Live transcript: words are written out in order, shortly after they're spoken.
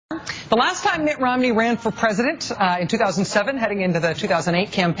The last time Mitt Romney ran for president in 2007, heading into the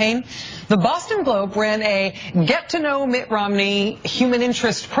 2008 campaign, the Boston Globe ran a get-to-know Mitt Romney human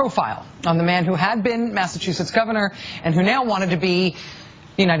interest profile on the man who had been Massachusetts governor and who now wanted to be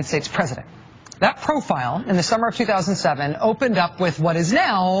the United States president. That profile, in the summer of 2007, opened up with what is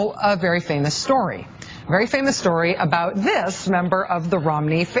now a very famous story. A very famous story about this member of the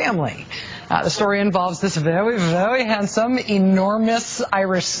Romney family. The story involves this very, very handsome, enormous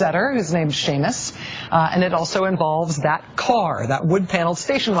Irish setter whose name's Seamus. And it also involves that car, that wood-paneled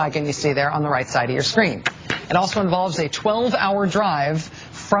station wagon you see there on the right side of your screen. It also involves a 12-hour drive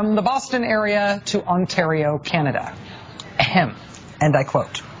from the Boston area to Ontario, Canada. Ahem. And I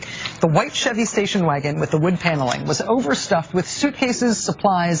quote, "The white Chevy station wagon with the wood paneling was overstuffed with suitcases,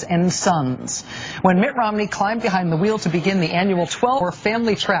 supplies, and sons when Mitt Romney climbed behind the wheel to begin the annual 12-hour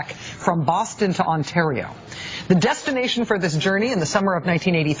family trek from Boston to Ontario. The destination for this journey in the summer of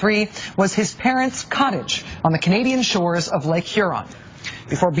 1983 was his parents' cottage on the Canadian shores of Lake Huron.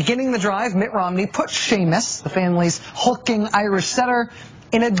 Before beginning the drive, Mitt Romney put Seamus, the family's hulking Irish setter,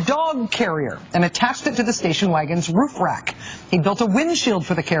 in a dog carrier and attached it to the station wagon's roof rack. He built a windshield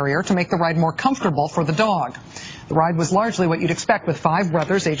for the carrier to make the ride more comfortable for the dog. The ride was largely what you'd expect with 5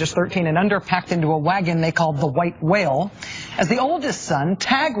 brothers, ages 13 and under, packed into a wagon they called the White Whale. As the oldest son,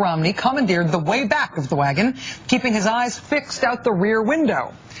 Tag Romney commandeered the way back of the wagon, keeping his eyes fixed out the rear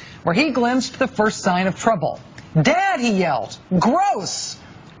window, where he glimpsed the first sign of trouble. 'Dad,' he yelled, 'gross!'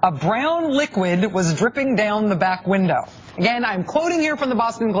 A brown liquid was dripping down the back window." Again, I'm quoting here from the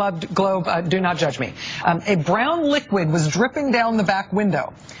Boston Globe, do not judge me. A brown liquid was dripping down the back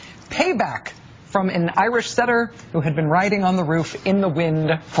window. Payback from an Irish setter who had been riding on the roof in the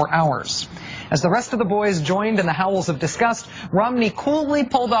wind for hours. As the rest of the boys joined in the howls of disgust, Romney coolly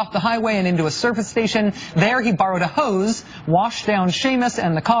pulled off the highway and into a service station. There he borrowed a hose, washed down Seamus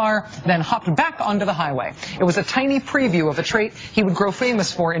and the car, then hopped back onto the highway. It was a tiny preview of a trait he would grow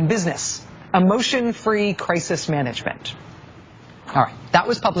famous for in business: emotion-free crisis management. All right, that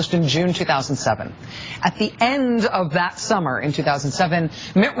was published in June 2007. At the end of that summer in 2007,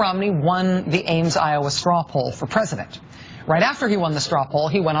 Mitt Romney won the Ames, Iowa straw poll for president. Right after he won the straw poll,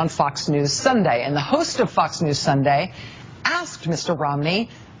 he went on Fox News Sunday, and the host of Fox News Sunday asked Mr. Romney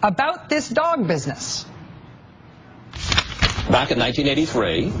about this dog business. Back in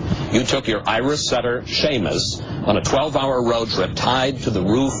 1983, you took your Irish setter, Seamus, on a 12-hour road trip tied to the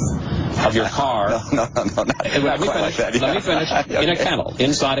roof of your car. No, not Let me finish. Let me finish. In a kennel,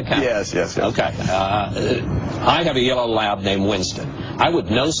 inside a kennel. Yes. Okay. I have a yellow lab named Winston. I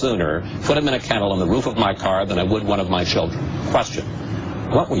would no sooner put him in a kennel on the roof of my car than I would one of my children. Question.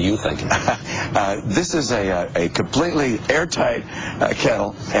 What were you thinking? This is a completely airtight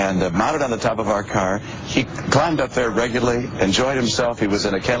kennel and mounted on the top of our car. He climbed up there regularly, enjoyed himself. He was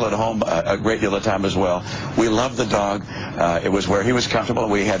in a kennel at home a great deal of time as well. We loved the dog. It was where he was comfortable.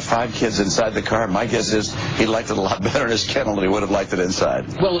 We had 5 kids inside the car. My guess is he liked it a lot better in his kennel than he would have liked it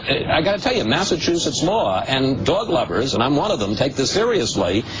inside. Well, I got to tell you, Massachusetts law and dog lovers, and I'm one of them, take this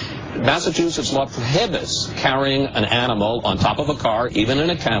seriously. Massachusetts law prohibits carrying an animal on top of a car, even in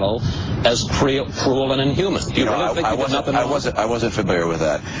a kennel, as cruel and inhuman. Do you really think I wasn't familiar with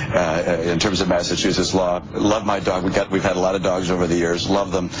that in terms of Massachusetts law. Love my dog. We've had a lot of dogs over the years.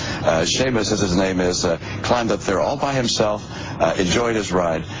 Love them. Seamus, as his name is, climbed up there all by himself, enjoyed his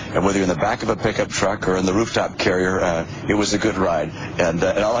ride. And whether you're in the back of a pickup truck or in the rooftop carrier, it was a good ride. And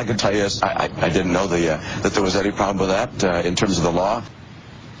all I can tell you is I didn't know that there was any problem with that in terms of the law.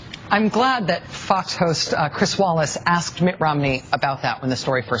 I'm glad that Fox host Chris Wallace asked Mitt Romney about that when the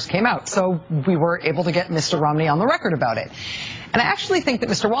story first came out, so we were able to get Mr. Romney on the record about it. And I actually think that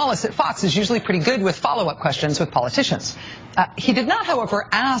Mr. Wallace at Fox is usually pretty good with follow-up questions with politicians. He did not, however,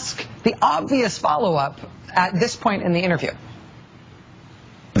 ask the obvious follow-up at this point in the interview.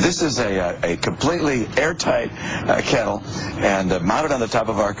 This is a completely airtight kennel and mounted on the top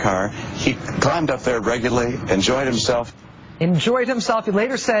of our car. He climbed up there regularly, enjoyed himself. Enjoyed himself. He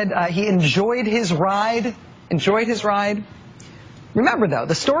later said he enjoyed his ride. Remember, though,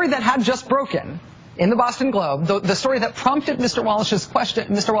 the story that had just broken in the Boston Globe, the story that prompted Mr. Wallace's question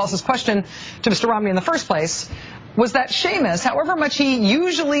to Mr. Romney in the first place, was that Seamus, however much he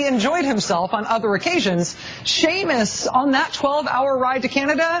usually enjoyed himself on other occasions, Seamus on that 12-hour ride to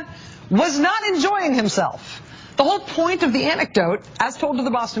Canada was not enjoying himself. The whole point of the anecdote, as told to the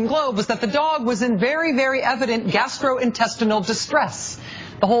Boston Globe, was that the dog was in very, very evident gastrointestinal distress.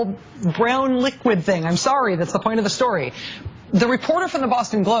 The whole brown liquid thing, I'm sorry, that's the point of the story. The reporter from the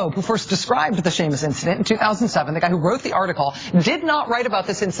Boston Globe who first described the Seamus incident in 2007, the guy who wrote the article, did not write about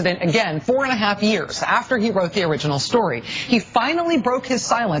this incident again 4.5 years after he wrote the original story. He finally broke his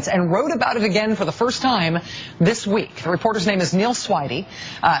silence and wrote about it again for the first time this week. The reporter's name is Neil Swidey.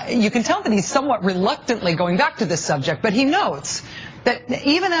 You can tell that he's somewhat reluctantly going back to this subject, but he notes that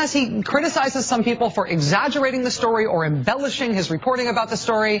even as he criticizes some people for exaggerating the story or embellishing his reporting about the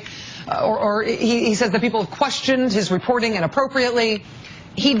story, or he says that people have questioned his reporting inappropriately,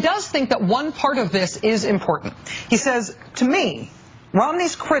 he does think that one part of this is important. He says, to me,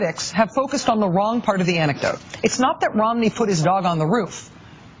 Romney's critics have focused on the wrong part of the anecdote. It's not that Romney put his dog on the roof.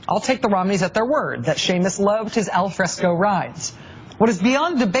 I'll take the Romneys at their word that Seamus loved his al fresco rides. What is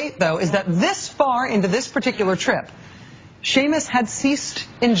beyond debate, though, is that this far into this particular trip, Seamus had ceased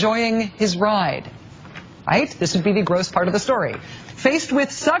enjoying his ride. Right? This would be the gross part of the story. Faced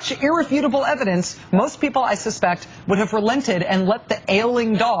with such irrefutable evidence, most people, I suspect, would have relented and let the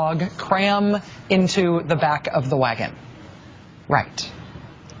ailing dog cram into the back of the wagon. Right.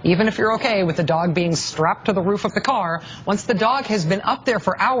 Even if you're okay with the dog being strapped to the roof of the car, once the dog has been up there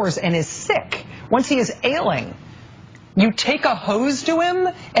for hours and is sick, once he is ailing, you take a hose to him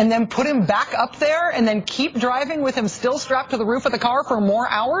and then put him back up there and then keep driving with him still strapped to the roof of the car for more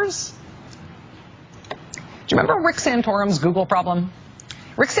hours? Do you remember Rick Santorum's Google problem?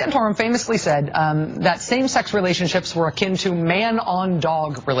 Rick Santorum famously said that same-sex relationships were akin to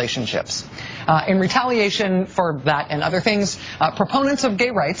man-on-dog relationships. In retaliation for that and other things, proponents of gay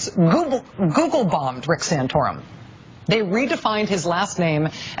rights Google-bombed Rick Santorum. They redefined his last name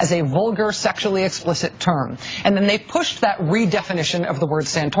as a vulgar, sexually explicit term. And then they pushed that redefinition of the word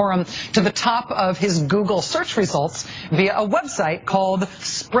Santorum to the top of his Google search results via a website called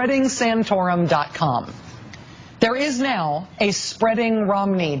spreadingsantorum.com. There is now a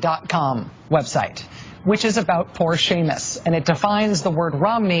spreadingromney.com website, which is about poor Seamus. And it defines the word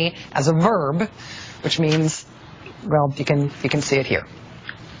Romney as a verb, which means, well, you can see it here.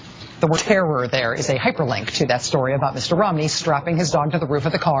 The word terror there is a hyperlink to that story about Mr. Romney strapping his dog to the roof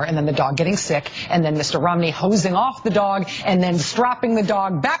of the car and then the dog getting sick and then Mr. Romney hosing off the dog and then strapping the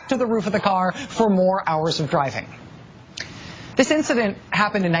dog back to the roof of the car for more hours of driving. This incident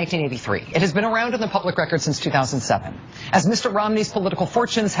happened in 1983. It has been around in the public record since 2007. As Mr. Romney's political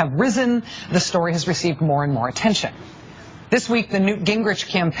fortunes have risen, the story has received more and more attention. This week, the Newt Gingrich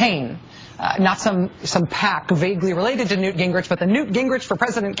campaign, not some PAC vaguely related to Newt Gingrich, but the Newt Gingrich for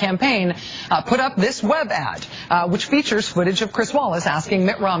President campaign put up this web ad, which features footage of Chris Wallace asking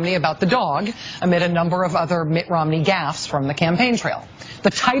Mitt Romney about the dog amid a number of other Mitt Romney gaffes from the campaign trail.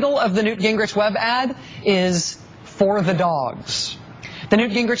 The title of the Newt Gingrich web ad is For the Dogs. The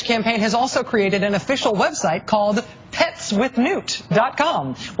Newt Gingrich campaign has also created an official website called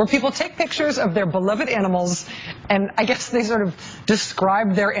petswithnewt.com, where people take pictures of their beloved animals, and I guess they sort of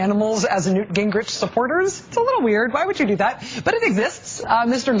describe their animals as Newt Gingrich supporters. It's a little weird. Why would you do that? But it exists.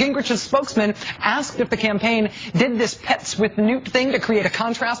 Mr. Gingrich's spokesman asked if the campaign did this Pets with Newt thing to create a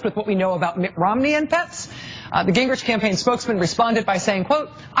contrast with what we know about Mitt Romney and pets. The Gingrich campaign spokesman responded by saying, quote,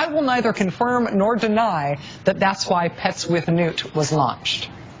 "I will neither confirm nor deny that that's why Pets with Newt was launched."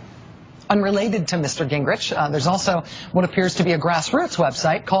 Unrelated to Mr. Gingrich, there's also what appears to be a grassroots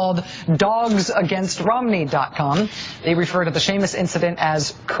website called dogsagainstromney.com. They refer to the Seamus incident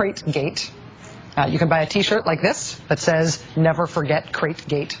as Crategate. You can buy a T-shirt like this that says, "Never forget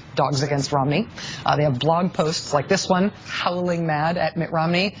Crategate, Dogs Against Romney." They have blog posts like this one, howling mad at Mitt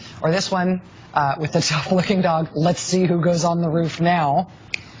Romney, or this one with the tough-looking dog, "Let's see who goes on the roof now."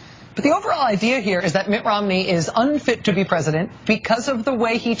 But the overall idea here is that Mitt Romney is unfit to be president because of the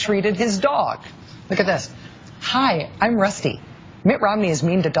way he treated his dog. Look at this. "Hi, I'm Rusty. Mitt Romney is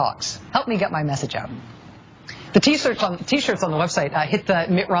mean to dogs. Help me get my message out." The T-shirts on the website hit the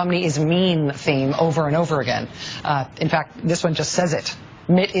Mitt Romney is mean theme over and over again. In fact, this one just says it.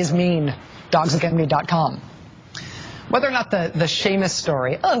 Mitt is mean, dogsagainstme.com. Whether or not the Seamus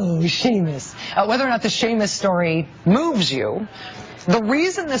story, whether or not the Seamus story moves you, the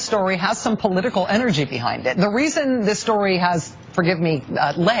reason this story has some political energy behind it, the reason this story has, forgive me,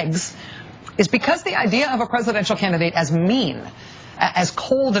 legs, is because the idea of a presidential candidate as mean, as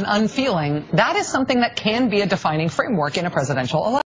cold and unfeeling, that is something that can be a defining framework in a presidential election.